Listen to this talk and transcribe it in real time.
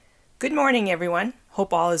Good morning, everyone.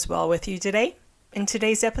 Hope all is well with you today. In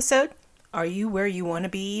today's episode, are you where you want to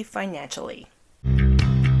be financially?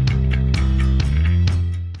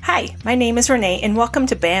 Hi, my name is Renee, and welcome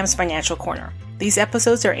to BAM's Financial Corner. These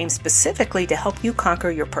episodes are aimed specifically to help you conquer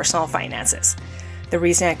your personal finances. The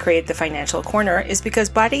reason I created the Financial Corner is because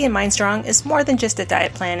Body and Mind Strong is more than just a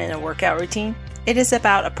diet plan and a workout routine. It is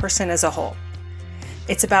about a person as a whole.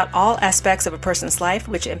 It's about all aspects of a person's life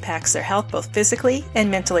which impacts their health both physically and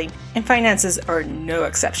mentally, and finances are no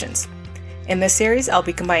exceptions. In this series, I'll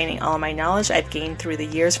be combining all of my knowledge I've gained through the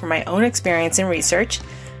years from my own experience and research,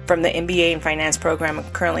 from the MBA and finance program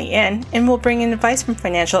I'm currently in, and will bring in advice from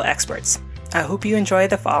financial experts. I hope you enjoy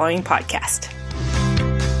the following podcast.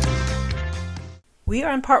 We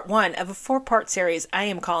are in part one of a 4-part series I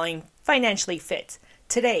am calling Financially Fit.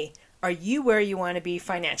 Today, are you where you want to be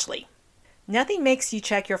financially? Nothing makes you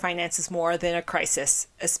check your finances more than a crisis,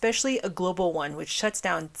 especially a global one which shuts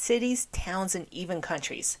down cities, towns, and even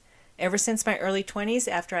countries. Ever since my early 20s,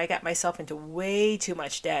 after I got myself into way too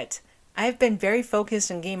much debt, I've been very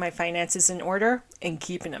focused on getting my finances in order and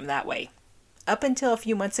keeping them that way. Up until a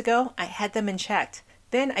few months ago, I had them in check.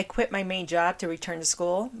 Then I quit my main job to return to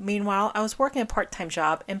school. Meanwhile, I was working a part-time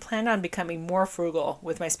job and planned on becoming more frugal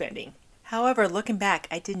with my spending. However, looking back,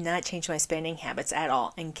 I did not change my spending habits at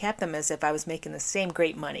all and kept them as if I was making the same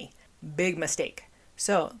great money. Big mistake.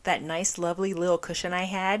 So, that nice, lovely little cushion I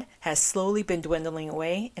had has slowly been dwindling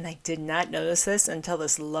away, and I did not notice this until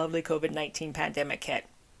this lovely COVID-19 pandemic hit.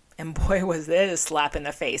 And boy, was it a slap in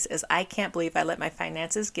the face, as I can't believe I let my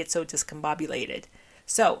finances get so discombobulated.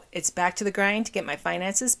 So, it's back to the grind to get my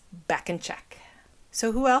finances back in check.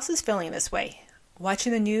 So who else is feeling this way?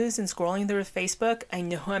 Watching the news and scrolling through Facebook, I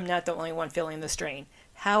know I'm not the only one feeling the strain.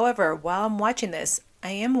 However, while I'm watching this,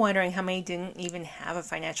 I am wondering how many didn't even have a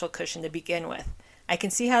financial cushion to begin with. I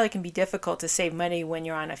can see how it can be difficult to save money when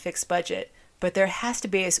you're on a fixed budget, but there has to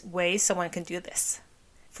be a way someone can do this.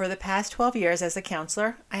 For the past 12 years as a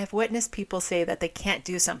counselor, I have witnessed people say that they can't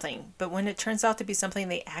do something, but when it turns out to be something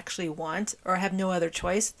they actually want or have no other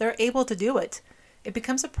choice, they're able to do it. It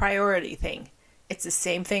becomes a priority thing. It's the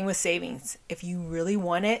same thing with savings. If you really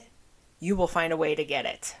want it, you will find a way to get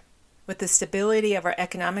it. With the stability of our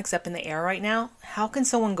economics up in the air right now, how can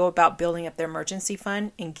someone go about building up their emergency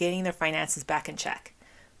fund and getting their finances back in check?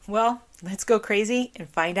 Well, let's go crazy and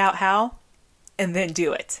find out how, and then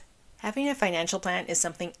do it. Having a financial plan is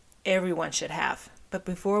something everyone should have. But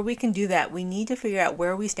before we can do that, we need to figure out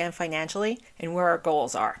where we stand financially and where our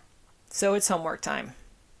goals are. So it's homework time.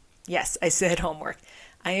 Yes, I said homework.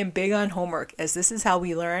 I am big on homework, as this is how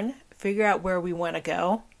we learn, figure out where we want to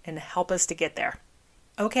go, and help us to get there.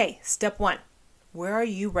 Okay, step 1. Where are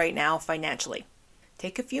you right now financially?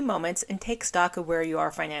 Take a few moments and take stock of where you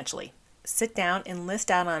are financially. Sit down and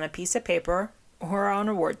list out on a piece of paper or on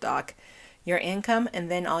a Word doc your income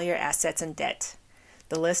and then all your assets and debt.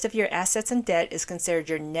 The list of your assets and debt is considered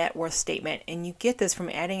your net worth statement, and you get this from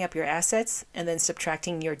adding up your assets and then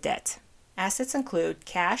subtracting your debt. Assets include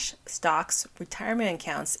cash, stocks, retirement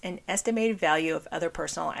accounts, and estimated value of other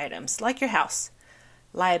personal items, like your house.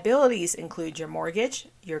 Liabilities include your mortgage,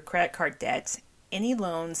 your credit card debt, any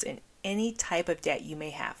loans, and any type of debt you may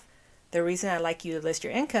have. The reason I like you to list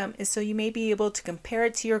your income is so you may be able to compare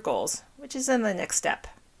it to your goals, which is in the next step.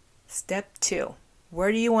 Step 2.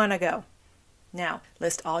 Where do you want to go? Now,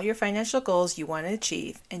 list all your financial goals you want to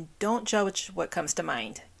achieve, and don't judge what comes to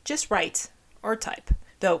mind. Just write or type.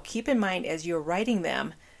 Though keep in mind as you're writing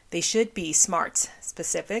them, they should be SMART,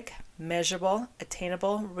 specific, measurable,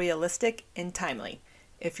 attainable, realistic, and timely.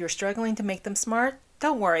 If you're struggling to make them SMART,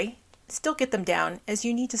 don't worry, still get them down as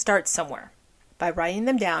you need to start somewhere. By writing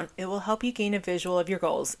them down, it will help you gain a visual of your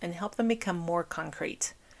goals and help them become more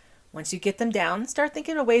concrete. Once you get them down, start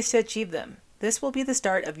thinking of ways to achieve them. This will be the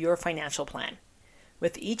start of your financial plan.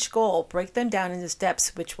 With each goal, break them down into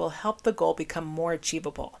steps which will help the goal become more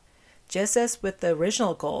achievable. Just as with the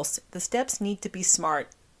original goals, the steps need to be SMART,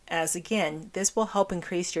 as again, this will help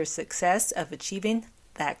increase your success of achieving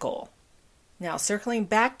that goal. Now, circling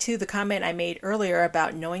back to the comment I made earlier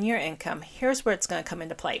about knowing your income, here's where it's going to come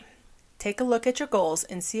into play. Take a look at your goals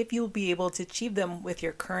and see if you will be able to achieve them with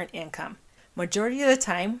your current income. Majority of the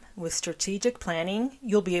time, with strategic planning,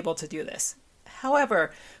 you'll be able to do this.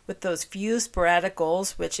 However, with those few sporadic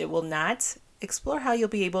goals, which it will not, explore how you'll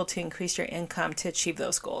be able to increase your income to achieve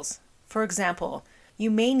those goals. For example,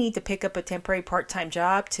 you may need to pick up a temporary part-time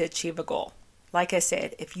job to achieve a goal. Like I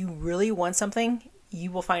said, if you really want something,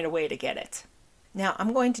 you will find a way to get it. Now,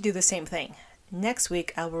 I'm going to do the same thing. Next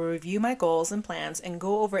week, I will review my goals and plans and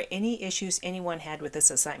go over any issues anyone had with this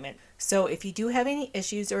assignment. So if you do have any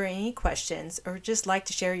issues or any questions, or just like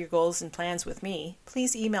to share your goals and plans with me,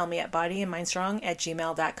 please email me at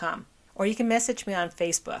bodyandmindstrong@gmail.com. Or you can message me on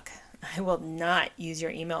Facebook. I will not use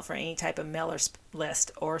your email for any type of mailer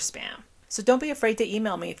list or spam. So don't be afraid to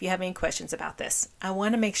email me if you have any questions about this. I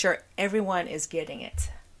want to make sure everyone is getting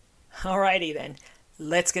it. Alrighty then,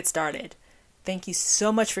 let's get started. Thank you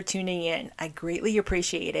so much for tuning in. I greatly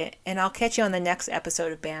appreciate it, and I'll catch you on the next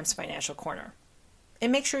episode of BAM's Financial Corner.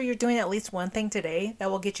 And make sure you're doing at least one thing today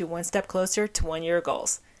that will get you one step closer to one of your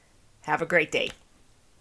goals. Have a great day.